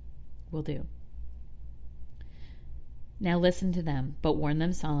will do. Now listen to them, but warn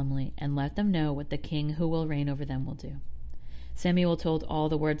them solemnly, and let them know what the king who will reign over them will do. Samuel told all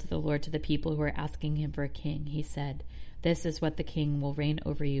the words of the Lord to the people who were asking him for a king. He said, This is what the king will reign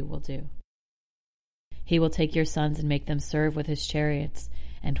over you will do. He will take your sons and make them serve with his chariots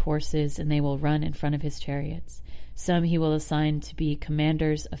and horses, and they will run in front of his chariots. Some he will assign to be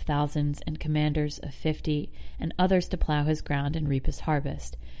commanders of thousands and commanders of 50, and others to plow his ground and reap his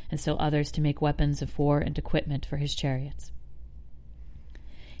harvest, and still others to make weapons of war and equipment for his chariots.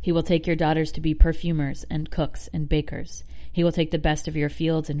 He will take your daughters to be perfumers and cooks and bakers. He will take the best of your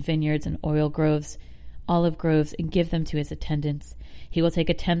fields and vineyards and olive groves, and give them to his attendants. He will take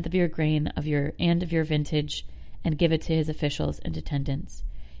a tenth of your grain of your vintage and give it to his officials and attendants.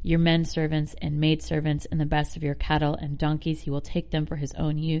 Your men servants and maid servants and the best of your cattle and donkeys, he will take them for his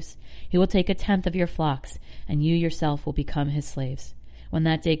own use. He will take a tenth of your flocks, and you yourself will become his slaves. When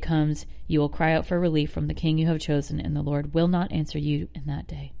that day comes, you will cry out for relief from the king you have chosen, and the Lord will not answer you in that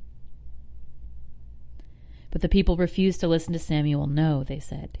day. But the people refused to listen to Samuel. No, they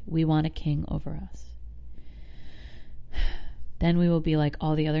said, we want a king over us. Then we will be like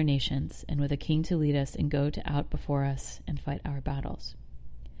all the other nations, and with a king to lead us and go out before us and fight our battles.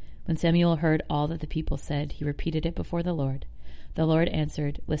 When Samuel heard all that the people said, he repeated it before the Lord. The Lord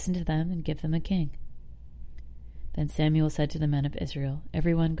answered, Listen to them and give them a king. Then Samuel said to the men of Israel,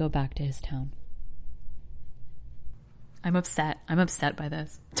 Everyone go back to his town. I'm upset. I'm upset by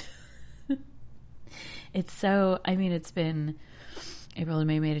this. It's been April,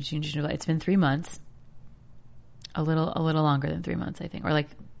 May, May, June, July. It's been 3 months. A little longer than 3 months, I think, or like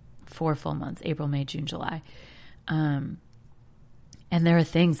 4 full months, April, May, June, July. And there are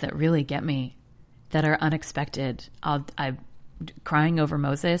things that really get me that are unexpected. I'm crying over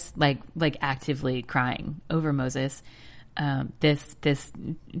Moses, like actively crying over Moses. this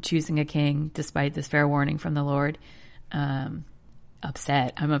choosing a king despite this fair warning from the Lord.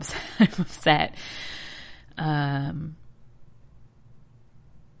 Upset. I'm upset. I'm upset.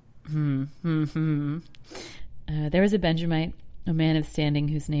 There was a Benjamite, a man of standing,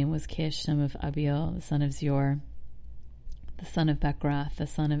 whose name was Kish, son of Abiel, the son of Zior, the son of Bechorath, the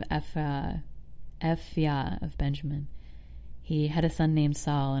son of Ephiah of Benjamin. He had a son named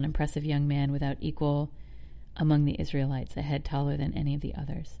Saul, an impressive young man without equal among the Israelites, a head taller than any of the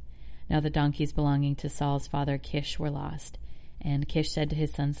others. Now the donkeys belonging to Saul's father Kish were lost, and Kish said to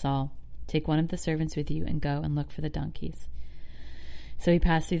his son Saul, "Take one of the servants with you and go and look for the donkeys." So he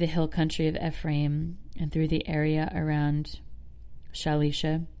passed through the hill country of Ephraim and through the area around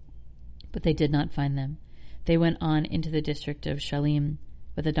Shalisha, but they did not find them. They went on into the district of Shalim,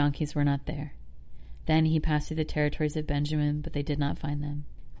 but the donkeys were not there. Then he passed through the territories of Benjamin, but they did not find them.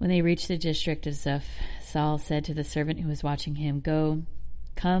 When they reached the district of Zuph, Saul said to the servant who was watching him,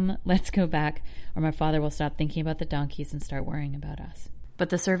 Come, let's go back, or my father will stop thinking about the donkeys and start worrying about us." But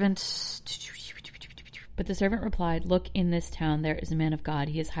the servant replied, "Look, in this town there is a man of God.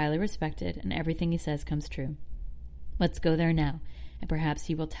 He is highly respected, and everything he says comes true. Let's go there now, and perhaps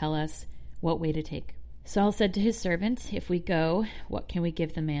he will tell us what way to take." Saul said to his servant, "If we go, what can we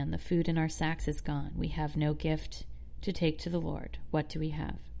give the man? The food in our sacks is gone. We have no gift to take to the Lord. What do we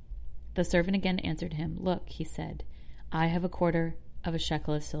have?" The servant again answered him. "Look," he said, "I have a quarter of a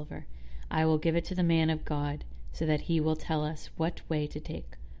shekel of silver. I will give it to the man of God, so that he will tell us what way to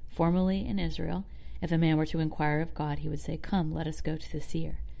take. Formerly in Israel, if a man were to inquire of God, he would say, 'Come, let us go to the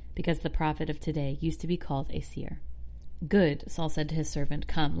seer,' because the prophet of today used to be called a seer." "Good," Saul said to his servant,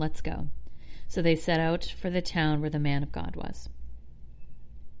 "Come, let's go." So they set out for the town where the man of God was.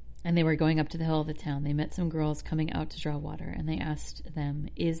 And they were going up to the hill of the town. They met some girls coming out to draw water, and they asked them,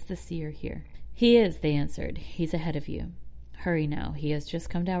 "Is the seer here?" "He is," they answered. "He's ahead of you. Hurry now. He has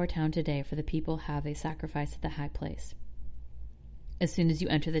just come to our town today, for the people have a sacrifice at the high place. As soon as you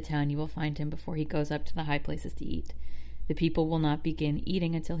enter the town, you will find him before he goes up to the high places to eat. The people will not begin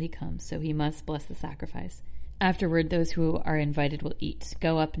eating until he comes, so he must bless the sacrifice. Afterward, those who are invited will eat.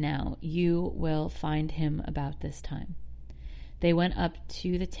 Go up now. You will find him about this time." They went up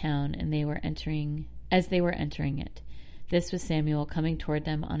to the town, and as they were entering it, this was Samuel coming toward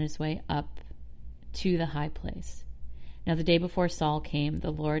them on his way up to the high place. Now the day before Saul came,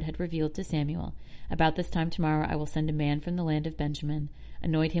 the Lord had revealed to Samuel, "About this time tomorrow I will send a man from the land of Benjamin,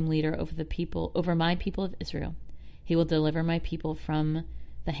 anoint him leader over my people of Israel. He will deliver my people from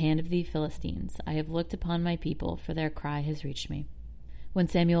the hand of the Philistines. I have looked upon my people, for their cry has reached me." When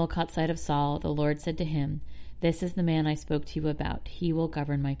Samuel caught sight of Saul, the Lord said to him, "This is the man I spoke to you about. He will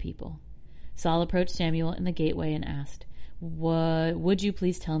govern my people." Saul approached Samuel in the gateway and asked, "Would you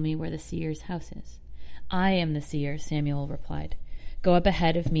please tell me where the seer's house is?" "I am the seer," Samuel replied. "Go up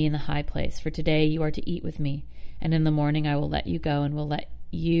ahead of me in the high place, for today you are to eat with me, and in the morning I will let you go and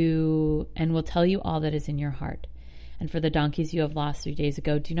will tell you all that is in your heart. And for the donkeys you have lost 3 days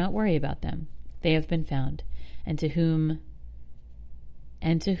ago, do not worry about them. They have been found. And to whom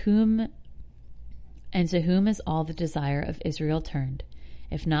is all the desire of Israel turned,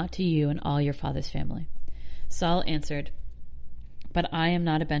 if not to you and all your father's family?" Saul answered, "But I am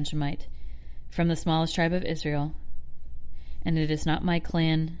not a Benjamite, from the smallest tribe of Israel, and it is not my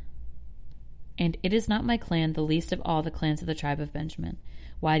clan, the least of all the clans of the tribe of Benjamin.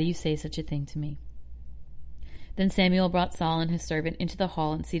 Why do you say such a thing to me?" Then Samuel brought Saul and his servant into the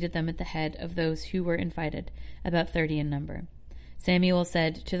hall and seated them at the head of those who were invited, about 30 in number. Samuel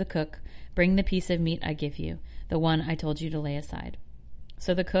said to the cook, "Bring the piece of meat I give you, the one I told you to lay aside."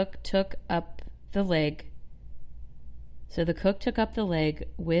 So the cook took up the leg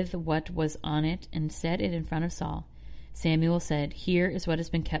with what was on it and set it in front of Saul. Samuel said, "Here is what has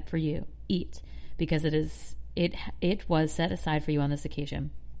been kept for you. Eat, because it was set aside for you on this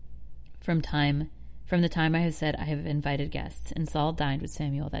occasion. From the time I have said I have invited guests." And Saul dined with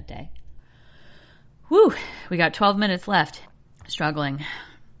Samuel that day. Whew, we got 12 minutes left. Struggling.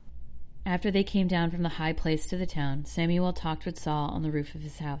 After they came down from the high place to the town, Samuel talked with Saul on the roof of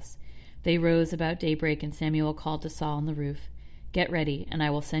his house. They rose about daybreak, and Samuel called to Saul on the roof, "Get ready, and I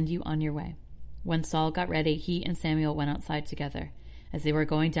will send you on your way." When Saul got ready, he and Samuel went outside together, as they were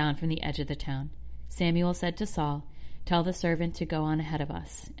going down from the edge of the town. Samuel said to Saul, "Tell the servant to go on ahead of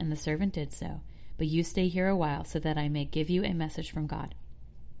us." And the servant did so. "But you stay here a while, so that I may give you a message from God."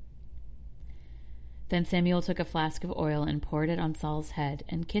 Then Samuel took a flask of oil and poured it on Saul's head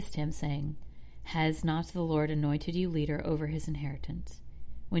and kissed him, saying, "Has not the Lord anointed you leader over his inheritance?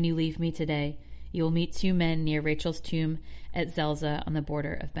 When you leave me today, you will meet 2 men near Rachel's tomb at Zelzah on the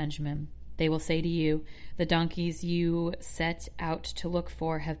border of Benjamin. They will say to you, 'The donkeys you set out to look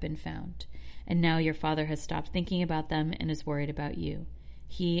for have been found.' And now your father has stopped thinking about them and is worried about you.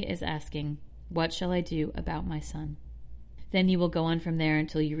 He is asking, 'What shall I do about my son?' Then you will go on from there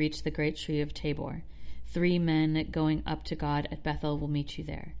until you reach the great tree of Tabor. 3 men going up to God at Bethel will meet you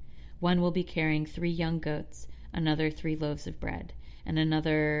there. One will be carrying 3 young goats, another 3 loaves of bread, and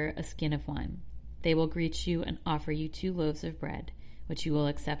another a skin of wine. They will greet you and offer you 2 loaves of bread, which you will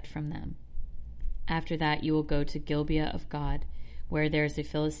accept from them. After that you will go to Gibeah of God, where there is a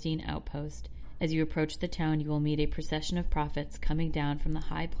Philistine outpost. As you approach the town, you will meet a procession of prophets coming down from the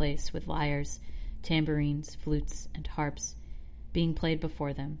high place with lyres, tambourines, flutes, and harps being played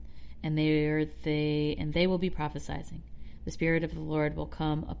before them, and they will be prophesying. The Spirit of the Lord will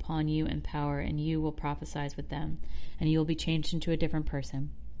come upon you in power, and you will prophesy with them, and you will be changed into a different person.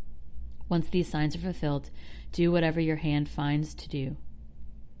 Once these signs are fulfilled, do whatever your hand finds to do,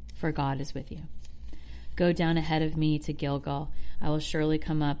 for God is with you. Go down ahead of me to Gilgal. I will surely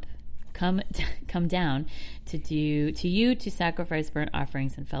come down to you to sacrifice burnt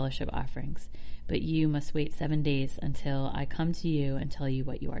offerings and fellowship offerings. But you must wait 7 days until I come to you and tell you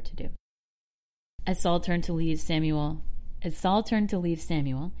what you are to do." As Saul turned to leave Samuel,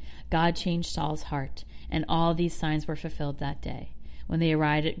 God changed Saul's heart, and all these signs were fulfilled that day. When they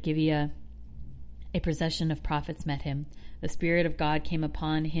arrived at Gibeah, a procession of prophets met him. The Spirit of God came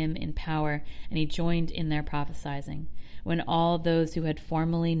upon him in power, and he joined in their prophesying. When all those who had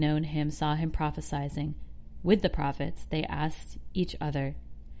formerly known him saw him prophesying with the prophets, they asked each other,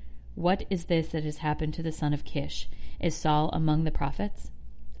 "What is this that has happened to the son of Kish? Is Saul among the prophets?"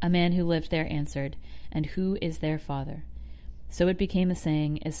 A man who lived there answered, "And who is their father?" So it became a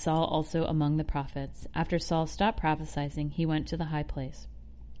saying, "Is Saul also among the prophets?" After Saul stopped prophesying, he went to the high place.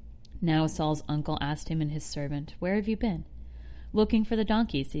 Now Saul's uncle asked him and his servant, "Where have you been?" "Looking for the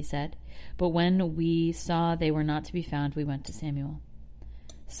donkeys," he said. "But when we saw they were not to be found, we went to Samuel."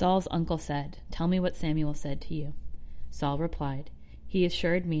 Saul's uncle said, "Tell me what Samuel said to you." Saul replied, "He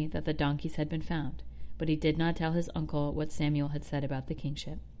assured me that the donkeys had been found," but he did not tell his uncle what Samuel had said about the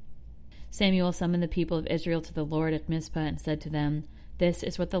kingship. Samuel summoned the people of Israel to the Lord at Mizpah and said to them, "This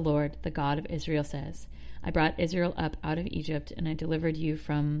is what the Lord, the God of Israel, says. I brought Israel up out of Egypt, and I delivered you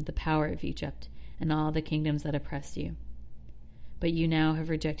from the power of Egypt and all the kingdoms that oppressed you. But you now have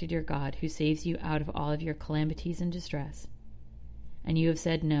rejected your God, who saves you out of all of your calamities and distress. And you have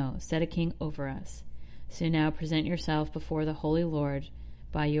said, 'No, set a king over us.' So now present yourself before the holy Lord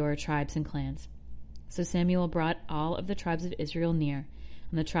by your tribes and clans." So Samuel brought all of the tribes of Israel near,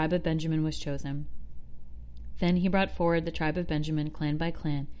 and the tribe of Benjamin was chosen. Then he brought forward the tribe of Benjamin clan by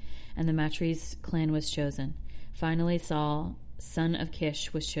clan, and the Matri's clan was chosen. Finally Saul, son of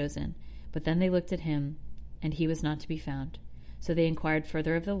Kish, was chosen. But then they looked at him, and he was not to be found. So they inquired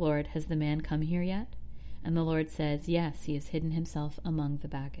further of the Lord, "Has the man come here yet?" And the Lord says, "Yes, he has hidden himself among the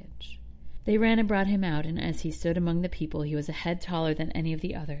baggage." They ran and brought him out, and as he stood among the people, he was a head taller than any of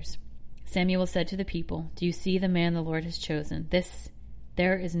the others. Samuel said to the people, "Do you see the man the Lord has chosen?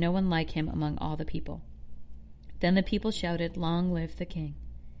 There is no one like him among all the people." Then the people shouted, "Long live the king."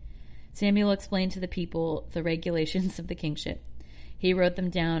 Samuel explained to the people the regulations of the kingship. He wrote them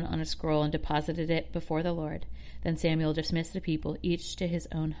down on a scroll and deposited it before the Lord. Then Samuel dismissed the people, each to his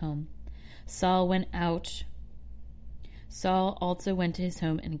own home. Saul also went to his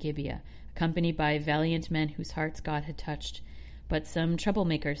home in Gibeah, accompanied by valiant men whose hearts God had touched. But some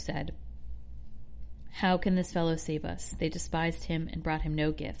troublemakers said, "How can this fellow save us?" They despised him and brought him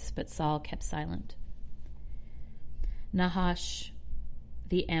no gifts, but Saul kept silent. Nahash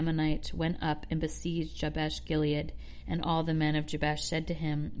the Ammonite went up and besieged Jabesh Gilead, and all the men of Jabesh said to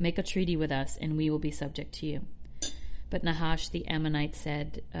him, "Make a treaty with us, and we will be subject to you." But Nahash the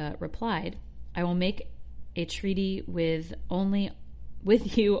Ammonite replied, "I will make a treaty with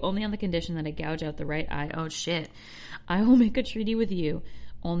you only on the condition that I gouge out the right eye." Oh shit. "I will make a treaty with you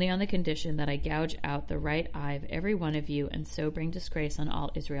only on the condition that I gouge out the right eye of every one of you, and so bring disgrace on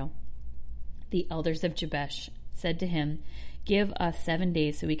all Israel." The elders of Jabesh said to him, "Give us 7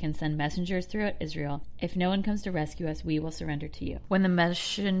 days so we can send messengers throughout Israel. If no one comes to rescue us, we will surrender to you." When the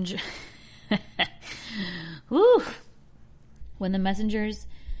messengers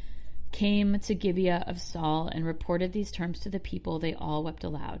came to Gibeah of Saul and reported these terms to the people, they all wept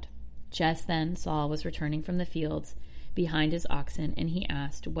aloud. Just then Saul was returning from the fields behind his oxen, and he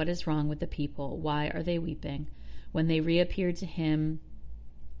asked, "What is wrong with the people? Why are they weeping?" When they reappeared to him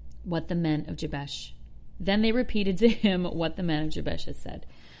what the men of Jabesh Then they repeated to him what the men of Jabesh had said.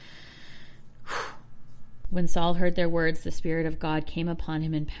 When Saul heard their words, the Spirit of God came upon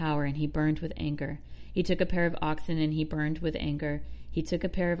him in power, and he burned with anger. He took a pair of oxen, and he burned with anger. He took a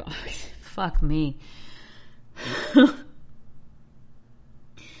pair of oxen. Fuck me.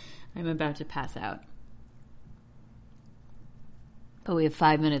 I'm about to pass out. But we have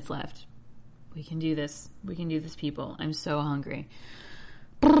 5 minutes left. We can do this. We can do this, people. I'm so hungry.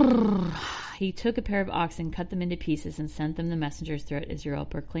 He took a pair of oxen, cut them into pieces, and sent them the messengers throughout Israel,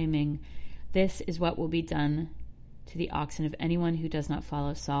 proclaiming, "This is what will be done to the oxen of anyone who does not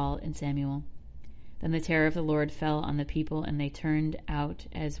follow Saul and Samuel." Then the terror of the Lord fell on the people, and they turned out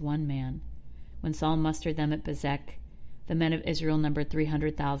as one man. When Saul mustered them at Bezek, the men of Israel numbered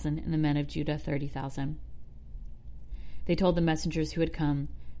 300,000, and the men of Judah 30,000. They told the messengers who had come,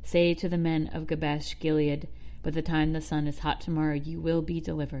 "Say to the men of Jabesh Gilead, by the time the sun is hot tomorrow, you will be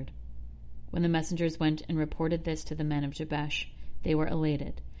delivered." When the messengers went and reported this to the men of Jabesh, they were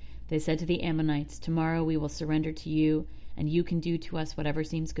elated. They said to the Ammonites, "Tomorrow we will surrender to you, and you can do to us whatever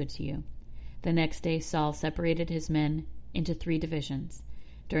seems good to you." The next day Saul separated his men into 3 divisions.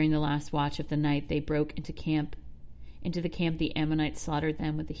 During the last watch of the night they broke into the camp the Ammonites slaughtered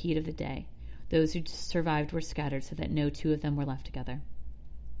them with the heat of the day. Those who survived were scattered so that no 2 of them were left together.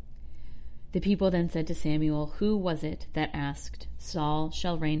 The people then said to Samuel, "Who was it that asked, 'Saul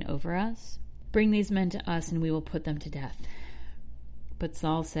shall reign over us'? Bring these men to us, and we will put them to death." But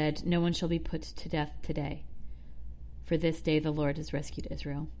Saul said, "No one shall be put to death today, for this day the Lord has rescued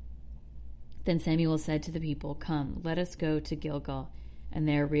Israel." Then Samuel said to the people, "Come, let us go to Gilgal, and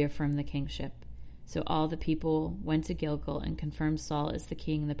there reaffirm the kingship." So all the people went to Gilgal and confirmed Saul as the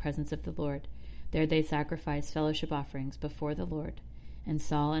king in the presence of the Lord. There they sacrificed fellowship offerings before the Lord, and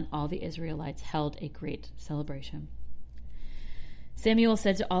Saul and all the Israelites held a great celebration. Samuel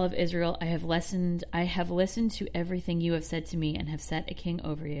said to all of Israel, I have listened to everything you have said to me, and have set a king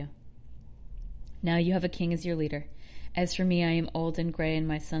over you. Now you have a king as your leader. As for me, I am old and gray, and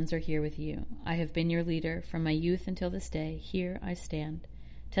my sons are here with you. I have been your leader from my youth until this day. Here I stand.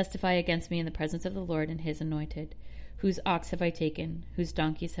 Testify against me in the presence of the Lord and his anointed. Whose ox have I taken? Whose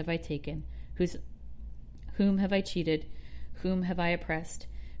donkeys have I taken? Whom have I cheated? Whom have I oppressed?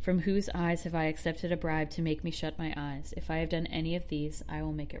 From whose eyes have I accepted a bribe to make me shut my eyes? If I have done any of these, I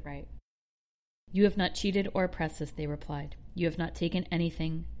will make it right. You have not cheated or oppressed us, they replied. You have not taken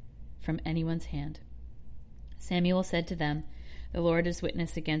anything from anyone's hand. Samuel said to them, The Lord is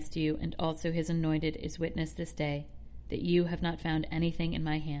witness against you, and also his anointed is witness this day, that you have not found anything in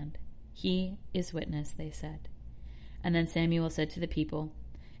my hand. He is witness, they said. And then Samuel said to the people,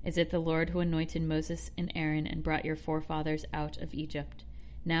 Is it the Lord who anointed Moses and Aaron and brought your forefathers out of Egypt?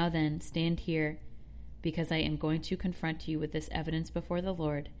 Now then, stand here, because I am going to confront you with this evidence before the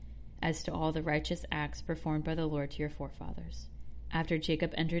Lord, as to all the righteous acts performed by the Lord to your forefathers. After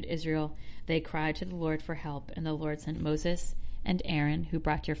Jacob entered Israel, they cried to the Lord for help, and the Lord sent Moses and Aaron, who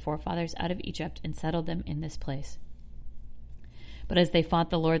brought your forefathers out of Egypt and settled them in this place. But as they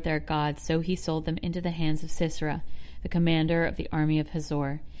fought the Lord their God, so he sold them into the hands of Sisera, the commander of the army of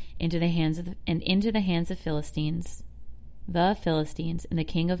Hazor, into the hands of Philistines, and the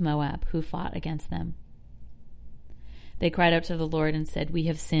king of Moab, who fought against them. They cried out to the Lord and said, We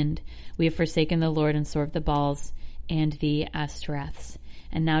have sinned. We have forsaken the Lord and served the Baals and the Ashtoreths.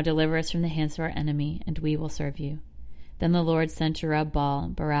 And now deliver us from the hands of our enemy, and we will serve you. Then the Lord sent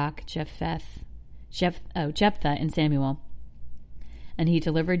Jerubbaal, Barak, Jephthah, and Samuel. And he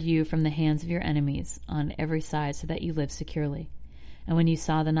delivered you from the hands of your enemies on every side, so that you lived securely. And when you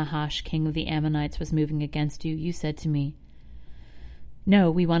saw the Nahash, king of the Ammonites, was moving against you, you said to me,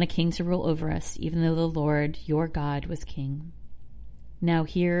 No, we want a king to rule over us, even though the Lord, your God, was king. Now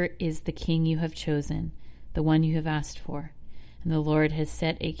here is the king you have chosen, the one you have asked for. And the Lord has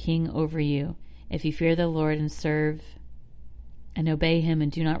set a king over you. If you fear the Lord and serve and obey him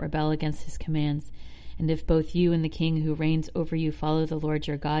and do not rebel against his commands, and if both you and the king who reigns over you follow the Lord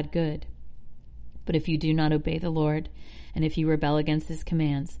your God, good. But if you do not obey the Lord, and if you rebel against his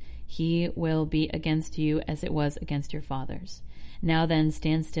commands, he will be against you as it was against your fathers. Now then,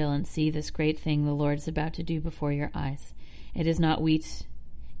 stand still and see this great thing the Lord is about to do before your eyes. Is it not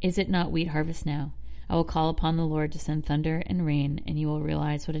wheat harvest now? I will call upon the Lord to send thunder and rain, and you will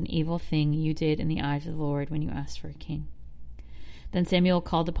realize what an evil thing you did in the eyes of the Lord when you asked for a king. Then Samuel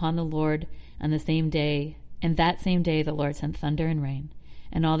called upon the Lord on that same day the Lord sent thunder and rain,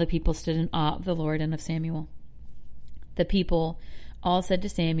 and all the people stood in awe of the Lord and of Samuel. The people all said to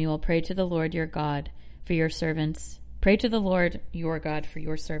Samuel, Pray to the Lord your God for your servants. Pray to the Lord your God for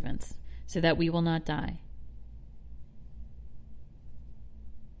your servants, so that we will not die.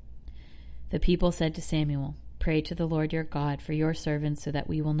 The people said to Samuel, Pray to the Lord your God for your servants, so that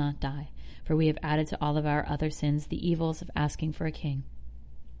we will not die, for we have added to all of our other sins the evils of asking for a king.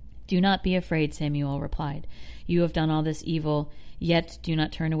 Do not be afraid, Samuel replied. You have done all this evil, yet do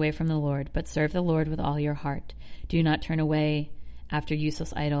not turn away from the Lord, but serve the Lord with all your heart. Do not turn away after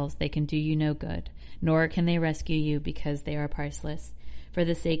useless idols. They can do you no good, nor can they rescue you because they are priceless. For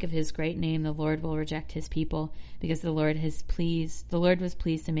the sake of his great name, the Lord will reject his people, because the Lord was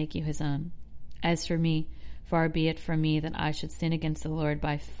pleased to make you his own. As for me, far be it from me that I should sin against the Lord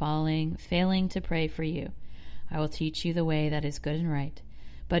by failing to pray for you. I will teach you the way that is good and right.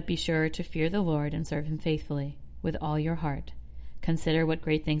 But be sure to fear the Lord and serve him faithfully, with all your heart. Consider what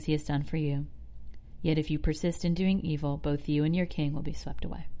great things he has done for you. Yet if you persist in doing evil, both you and your king will be swept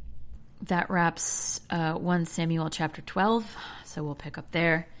away. That wraps 1 Samuel chapter 12, so we'll pick up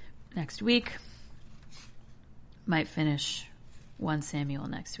there next week. Might finish 1 Samuel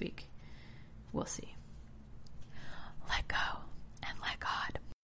next week. We'll see. Let go and let God.